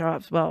care about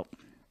jobs." Well,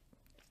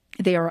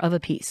 they are of a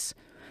piece,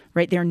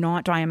 right? They're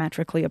not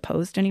diametrically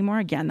opposed anymore.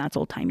 Again, that's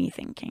old-timey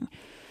thinking.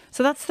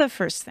 So that's the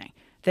first thing,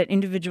 that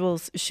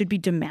individuals should be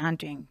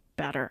demanding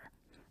better,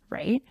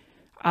 right?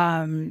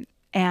 And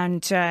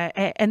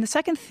the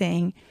second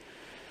thing,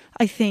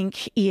 I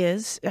think,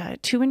 is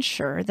to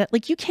ensure that,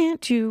 like, you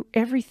can't do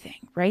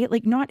everything, right?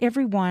 Like, not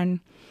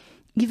everyone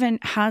even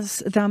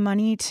has the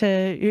money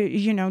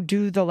to,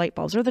 do the light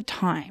bulbs or the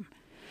time,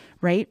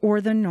 right? Or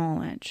the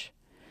knowledge.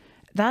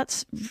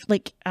 That's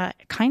like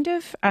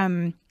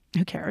who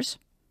cares,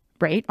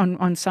 right?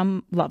 On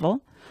some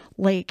level,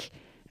 like,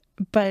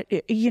 but,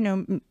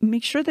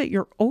 make sure that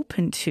you're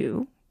open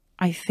to,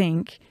 I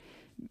think,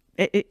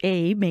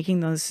 making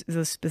those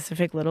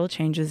specific little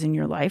changes in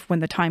your life when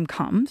the time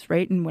comes,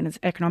 right? And when it's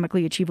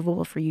economically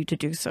achievable for you to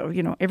do so.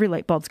 Every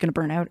light bulb's going to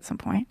burn out at some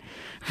point,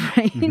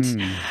 right?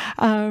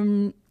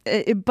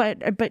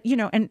 But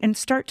and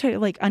start to,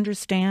 like,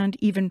 understand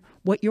even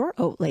what your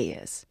outlay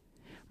is,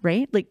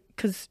 right? Like,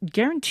 because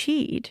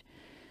guaranteed,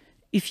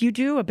 if you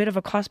do a bit of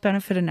a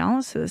cost-benefit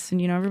analysis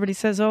and, everybody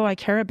says, "Oh, I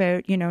care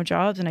about,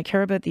 jobs and I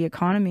care about the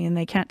economy," and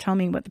they can't tell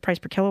me what the price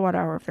per kilowatt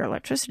hour of their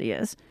electricity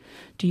is,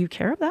 do you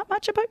care that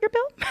much about your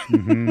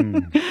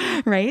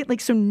bill? Right?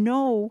 Like, so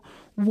know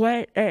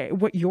what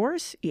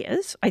yours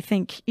is. I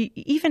think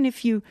even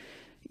if you're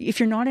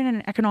not in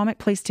an economic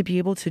place to be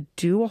able to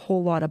do a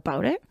whole lot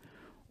about it,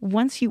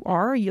 once you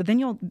are, then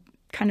you'll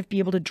kind of be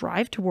able to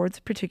drive towards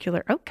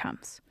particular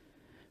outcomes,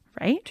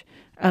 right?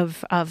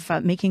 Of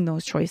making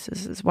those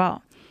choices as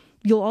well.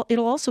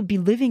 It'll also be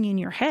living in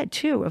your head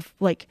too, of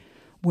like,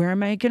 where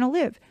am I going to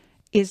live?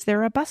 Is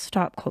there a bus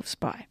stop close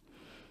by?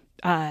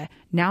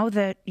 Now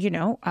that,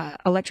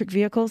 electric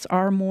vehicles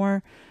are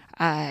more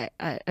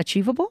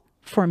achievable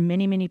for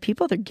many, many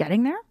people, they're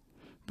getting there,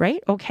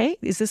 right? Okay,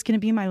 is this going to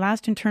be my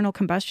last internal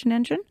combustion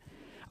engine?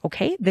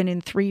 Okay, then in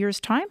 3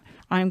 years' time,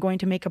 I'm going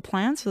to make a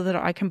plan so that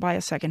I can buy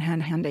a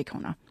secondhand Hyundai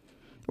Kona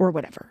or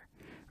whatever.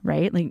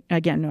 Right? Like,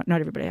 again,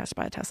 not everybody has to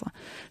buy a Tesla,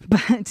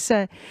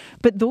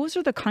 but those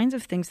are the kinds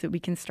of things that we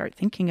can start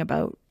thinking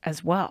about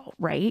as well,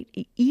 right?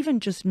 Even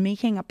just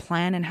making a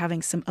plan and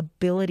having some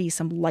ability,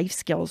 some life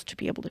skills to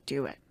be able to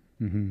do it.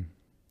 Mm-hmm.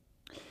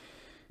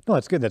 No,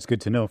 that's good. That's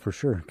good to know for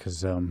sure. Because,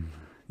 so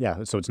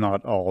it's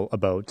not all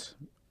about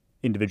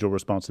individual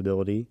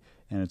responsibility,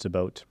 and it's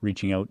about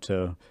reaching out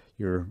to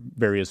your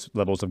various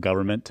levels of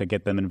government to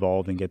get them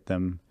involved and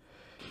getting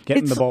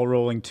the ball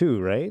rolling too,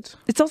 right?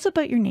 It's also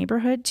about your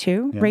neighborhood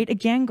too, right?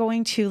 Again,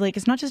 going to, like,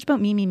 it's not just about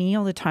me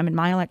all the time and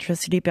my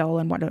electricity bill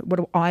and what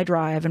do I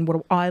drive and what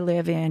do I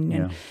live in,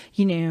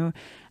 and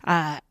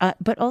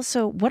but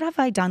also, what have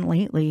I done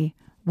lately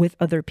with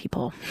other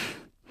people,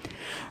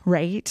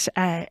 right?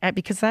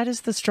 Because that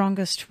is the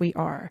strongest we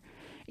are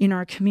in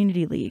our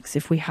community leagues,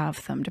 if we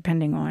have them,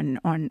 depending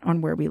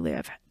on where we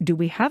live. Do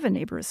we have a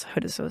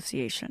neighborhood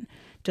association?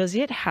 Does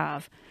it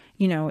have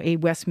a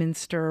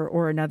Westminster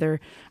or another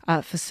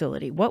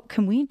facility? What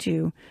can we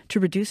do to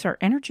reduce our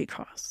energy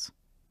costs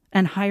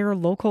and hire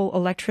local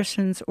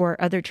electricians or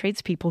other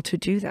tradespeople to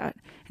do that?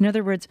 In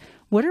other words,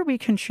 what are we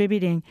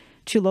contributing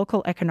to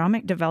local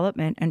economic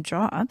development and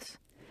jobs?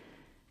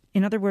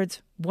 In other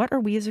words, what are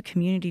we as a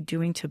community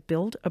doing to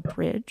build a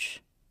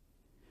bridge,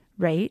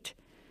 right,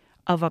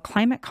 of a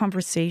climate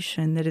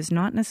conversation that is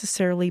not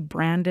necessarily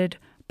branded,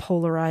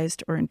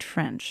 polarized, or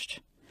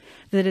entrenched?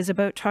 That is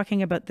about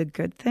talking about the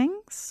good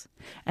things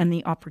and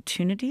the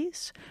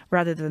opportunities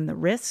rather than the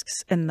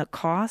risks and the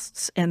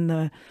costs and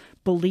the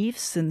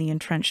beliefs and the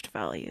entrenched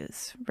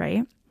values,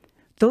 right?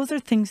 Those are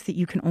things that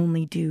you can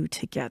only do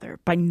together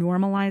by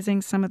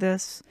normalizing some of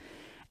this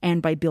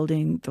and by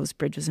building those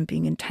bridges and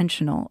being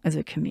intentional as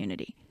a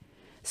community.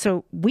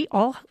 So we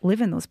all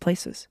live in those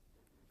places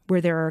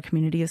where there are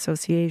community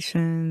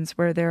associations,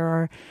 where there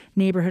are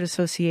neighborhood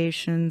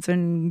associations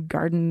and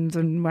gardens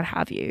and what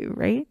have you,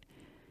 right?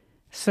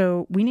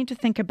 So we need to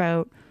think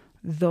about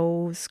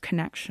those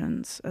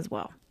connections as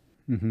well.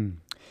 Mm-hmm.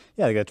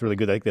 Yeah, I think that's really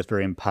good. I think that's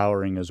very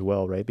empowering as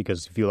well, right?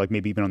 Because I feel like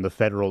maybe even on the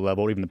federal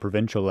level, or even the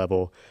provincial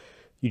level,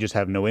 you just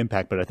have no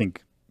impact. But I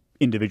think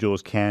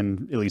individuals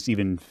can at least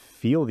even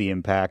feel the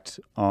impact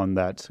on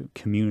that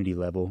community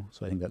level.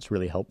 So I think that's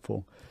really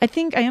helpful. I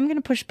think I am going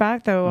to push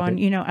back, though,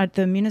 on, at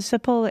the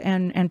municipal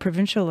and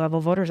provincial level,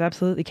 voters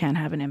absolutely can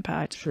have an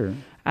impact. Sure.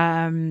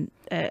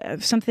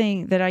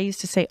 Something that I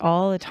used to say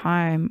all the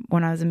time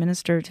when I was a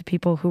minister to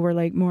people who were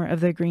like more of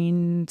the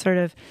green sort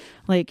of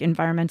like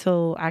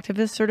environmental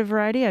activist sort of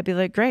variety, I'd be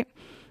like, great,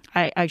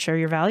 I share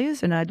your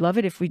values and I'd love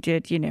it if we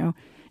did,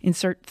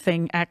 insert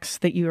thing X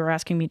that you were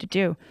asking me to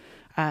do.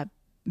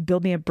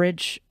 Build me a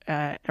bridge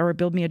or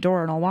build me a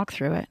door and I'll walk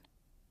through it.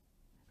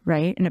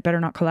 Right? And it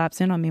better not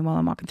collapse in on me while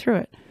I'm walking through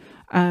it.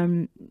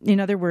 In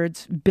other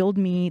words, build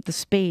me the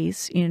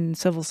space in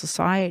civil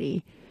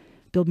society,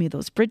 build me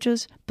those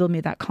bridges, build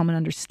me that common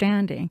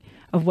understanding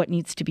of what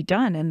needs to be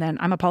done. And then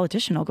I'm a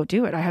politician, I'll go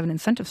do it. I have an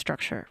incentive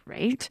structure,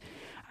 right?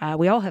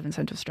 We all have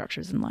incentive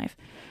structures in life.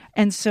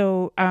 And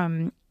so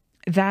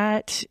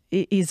that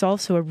is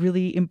also a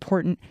really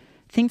important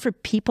thing for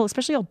people,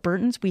 especially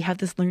Albertans. We have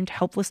this learned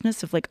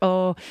helplessness of like,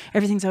 oh,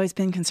 everything's always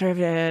been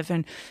conservative,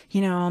 and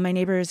my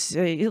neighbors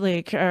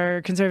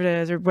are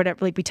conservatives or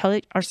whatever. Like, we tell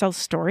ourselves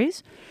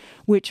stories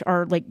which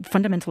are like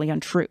fundamentally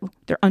untrue.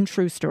 They're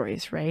untrue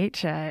stories, right?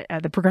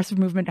 The progressive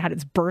movement had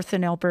its birth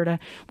in Alberta.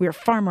 We are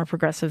far more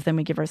progressive than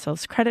we give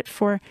ourselves credit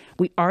for.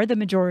 We are the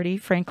majority,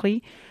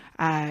 frankly.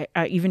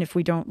 Even if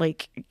we don't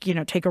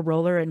take a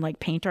roller and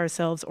paint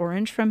ourselves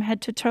orange from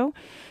head to toe,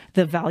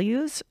 the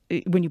values,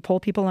 when you poll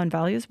people on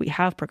values, we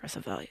have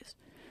progressive values,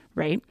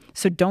 right?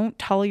 So don't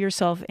tell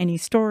yourself any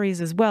stories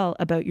as well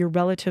about your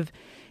relative,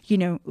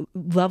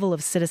 level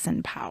of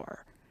citizen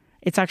power.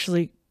 It's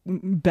actually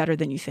better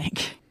than you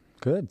think.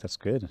 Good. That's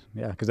good.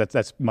 Yeah, because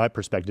that's my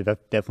perspective.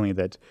 Definitely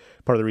that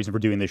part of the reason for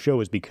doing this show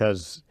is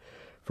because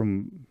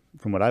from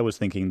what I was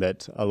thinking,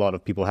 that a lot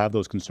of people have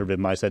those conservative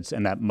mindsets,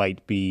 and that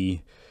might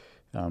be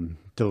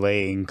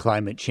delaying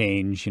climate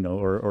change,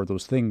 or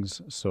those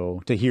things.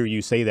 So to hear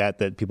you say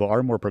that people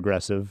are more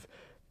progressive,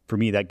 for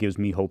me, that gives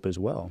me hope as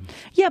well.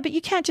 Yeah, but you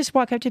can't just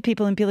walk up to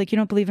people and be like, you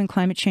don't believe in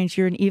climate change,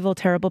 you're an evil,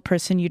 terrible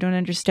person, you don't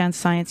understand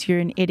science, you're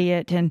an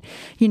idiot, and,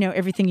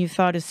 everything you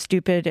thought is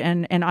stupid,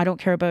 and I don't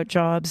care about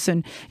jobs.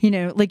 And,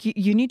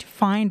 you need to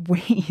find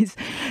ways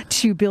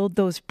to build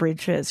those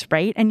bridges,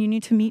 right? And you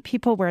need to meet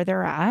people where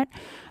they're at.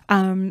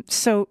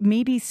 So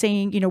maybe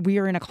saying, we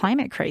are in a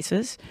climate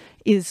crisis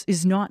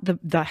is not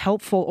the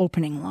helpful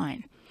opening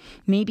line.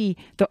 Maybe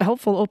the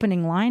helpful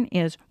opening line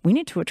is we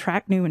need to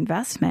attract new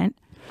investment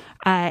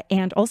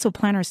and also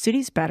plan our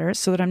cities better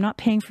so that I'm not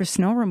paying for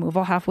snow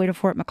removal halfway to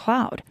Fort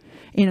Macleod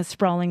in a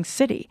sprawling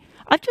city.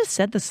 I've just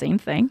said the same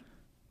thing.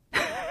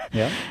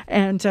 Yeah.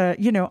 And,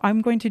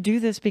 I'm going to do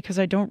this because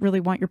I don't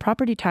really want your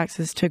property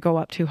taxes to go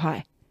up too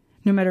high,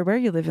 no matter where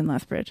you live in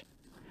Lethbridge.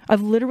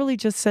 I've literally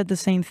just said the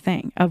same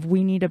thing of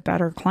we need a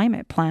better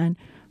climate plan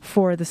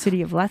for the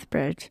city of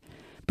Lethbridge,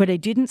 but I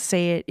didn't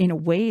say it in a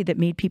way that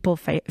made people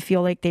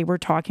feel like they were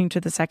talking to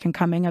the second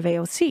coming of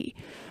AOC,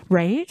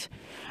 right?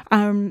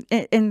 And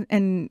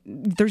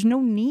there's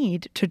no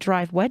need to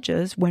drive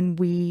wedges when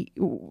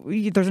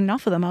there's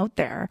enough of them out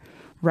there,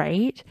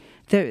 right?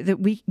 That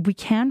we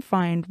can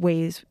find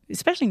ways,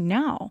 especially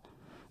now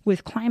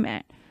with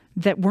climate,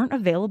 that weren't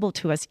available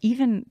to us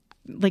even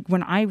like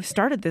when I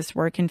started this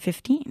work in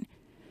 2015.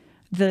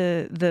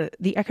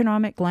 The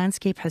economic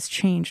landscape has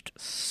changed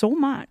so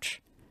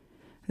much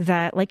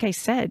that, like I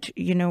said,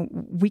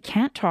 we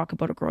can't talk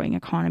about a growing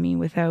economy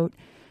without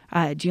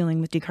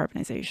dealing with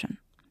decarbonization.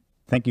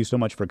 Thank you so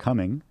much for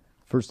coming.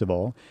 First of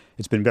all,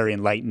 it's been very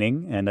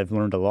enlightening and I've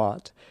learned a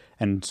lot.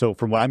 And so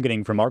from what I'm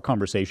getting from our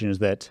conversation is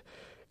that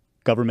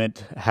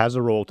government has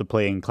a role to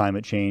play in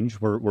climate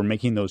change. We're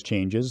making those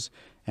changes.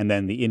 And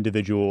then the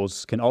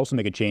individuals can also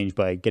make a change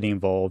by getting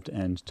involved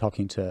and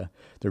talking to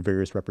their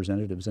various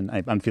representatives. And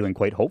I'm feeling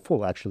quite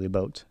hopeful, actually,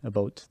 about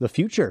the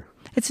future.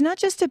 It's not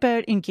just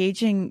about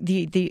engaging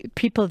the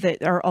people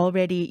that are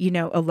already,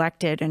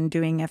 elected and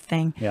doing a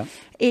thing. Yeah.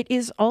 It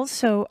is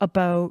also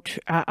about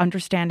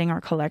understanding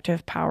our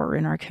collective power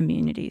in our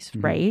communities,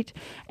 right?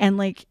 And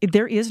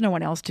there is no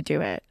one else to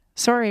do it.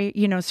 Sorry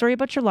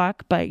about your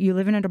luck, but you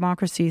live in a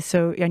democracy,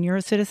 and you're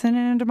a citizen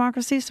in a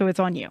democracy, so it's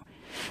on you,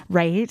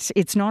 right?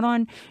 It's not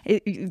on,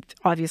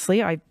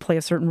 obviously, I play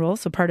a certain role,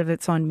 so part of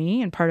it's on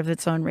me, and part of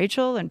it's on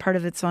Rachel, and part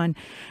of it's on,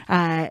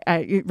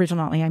 Rachel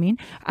Notley, I mean,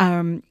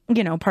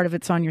 part of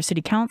it's on your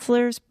city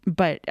councillors,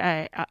 but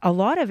a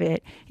lot of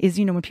it is,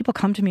 when people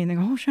come to me and they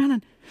go, oh,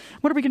 Shannon,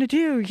 what are we going to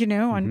do?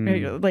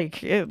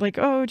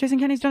 Oh, Jason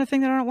Kenney's done a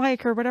thing that I don't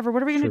like or whatever.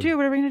 What are we going to do?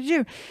 What are we going to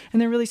do?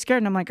 And they're really scared.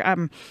 And I'm like,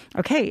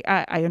 okay,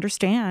 I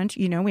understand.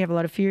 We have a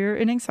lot of fear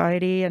and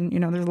anxiety and,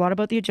 there's a lot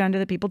about the agenda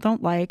that people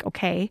don't like.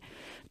 Okay.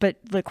 But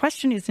the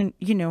question isn't,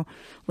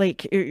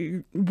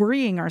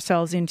 worrying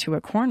ourselves into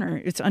a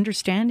corner. It's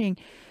understanding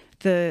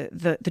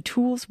the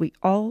tools we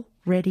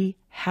already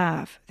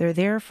have. They're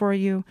there for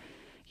you.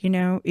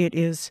 It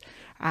is,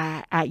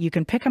 you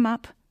can pick them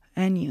up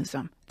and use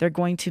them. They're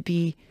going to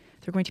be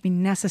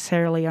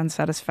necessarily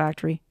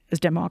unsatisfactory, as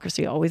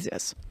democracy always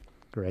is.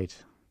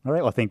 Great. All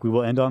right. Well, I think we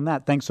will end on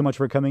that. Thanks so much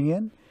for coming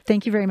in.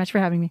 Thank you very much for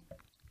having me.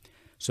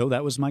 So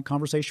that was my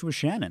conversation with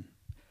Shannon.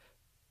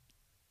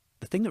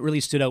 The thing that really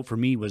stood out for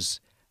me was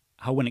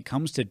how when it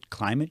comes to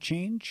climate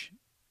change,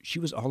 she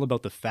was all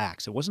about the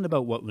facts. It wasn't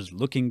about what was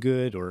looking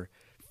good or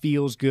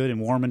feels good and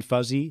warm and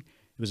fuzzy.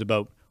 It was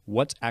about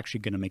what's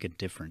actually going to make a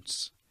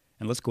difference.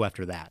 And let's go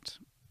after that.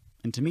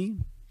 And to me,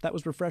 that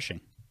was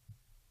refreshing.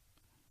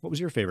 What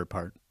was your favorite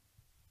part?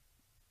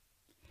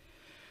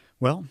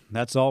 Well,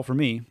 that's all for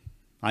me.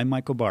 I'm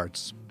Michael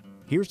Bartz.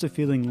 Here's to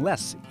feeling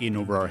less in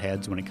over our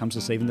heads when it comes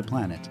to saving the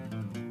planet.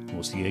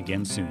 We'll see you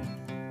again soon.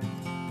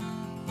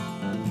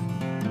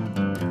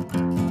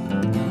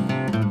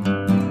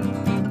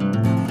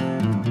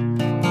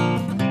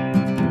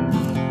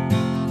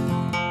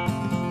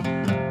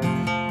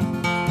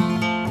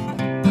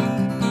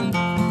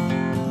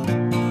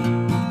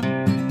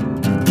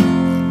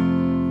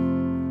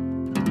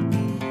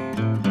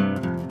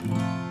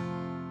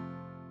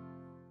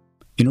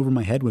 In Over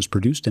My Head was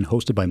produced and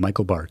hosted by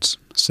Michael Bartz.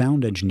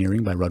 Sound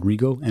engineering by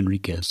Rodrigo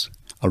Enriquez.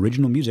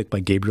 Original music by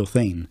Gabriel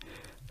Thane.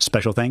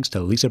 Special thanks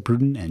to Lisa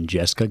Pruden and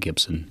Jessica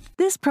Gibson.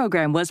 This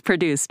program was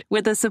produced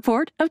with the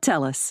support of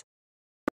TELUS.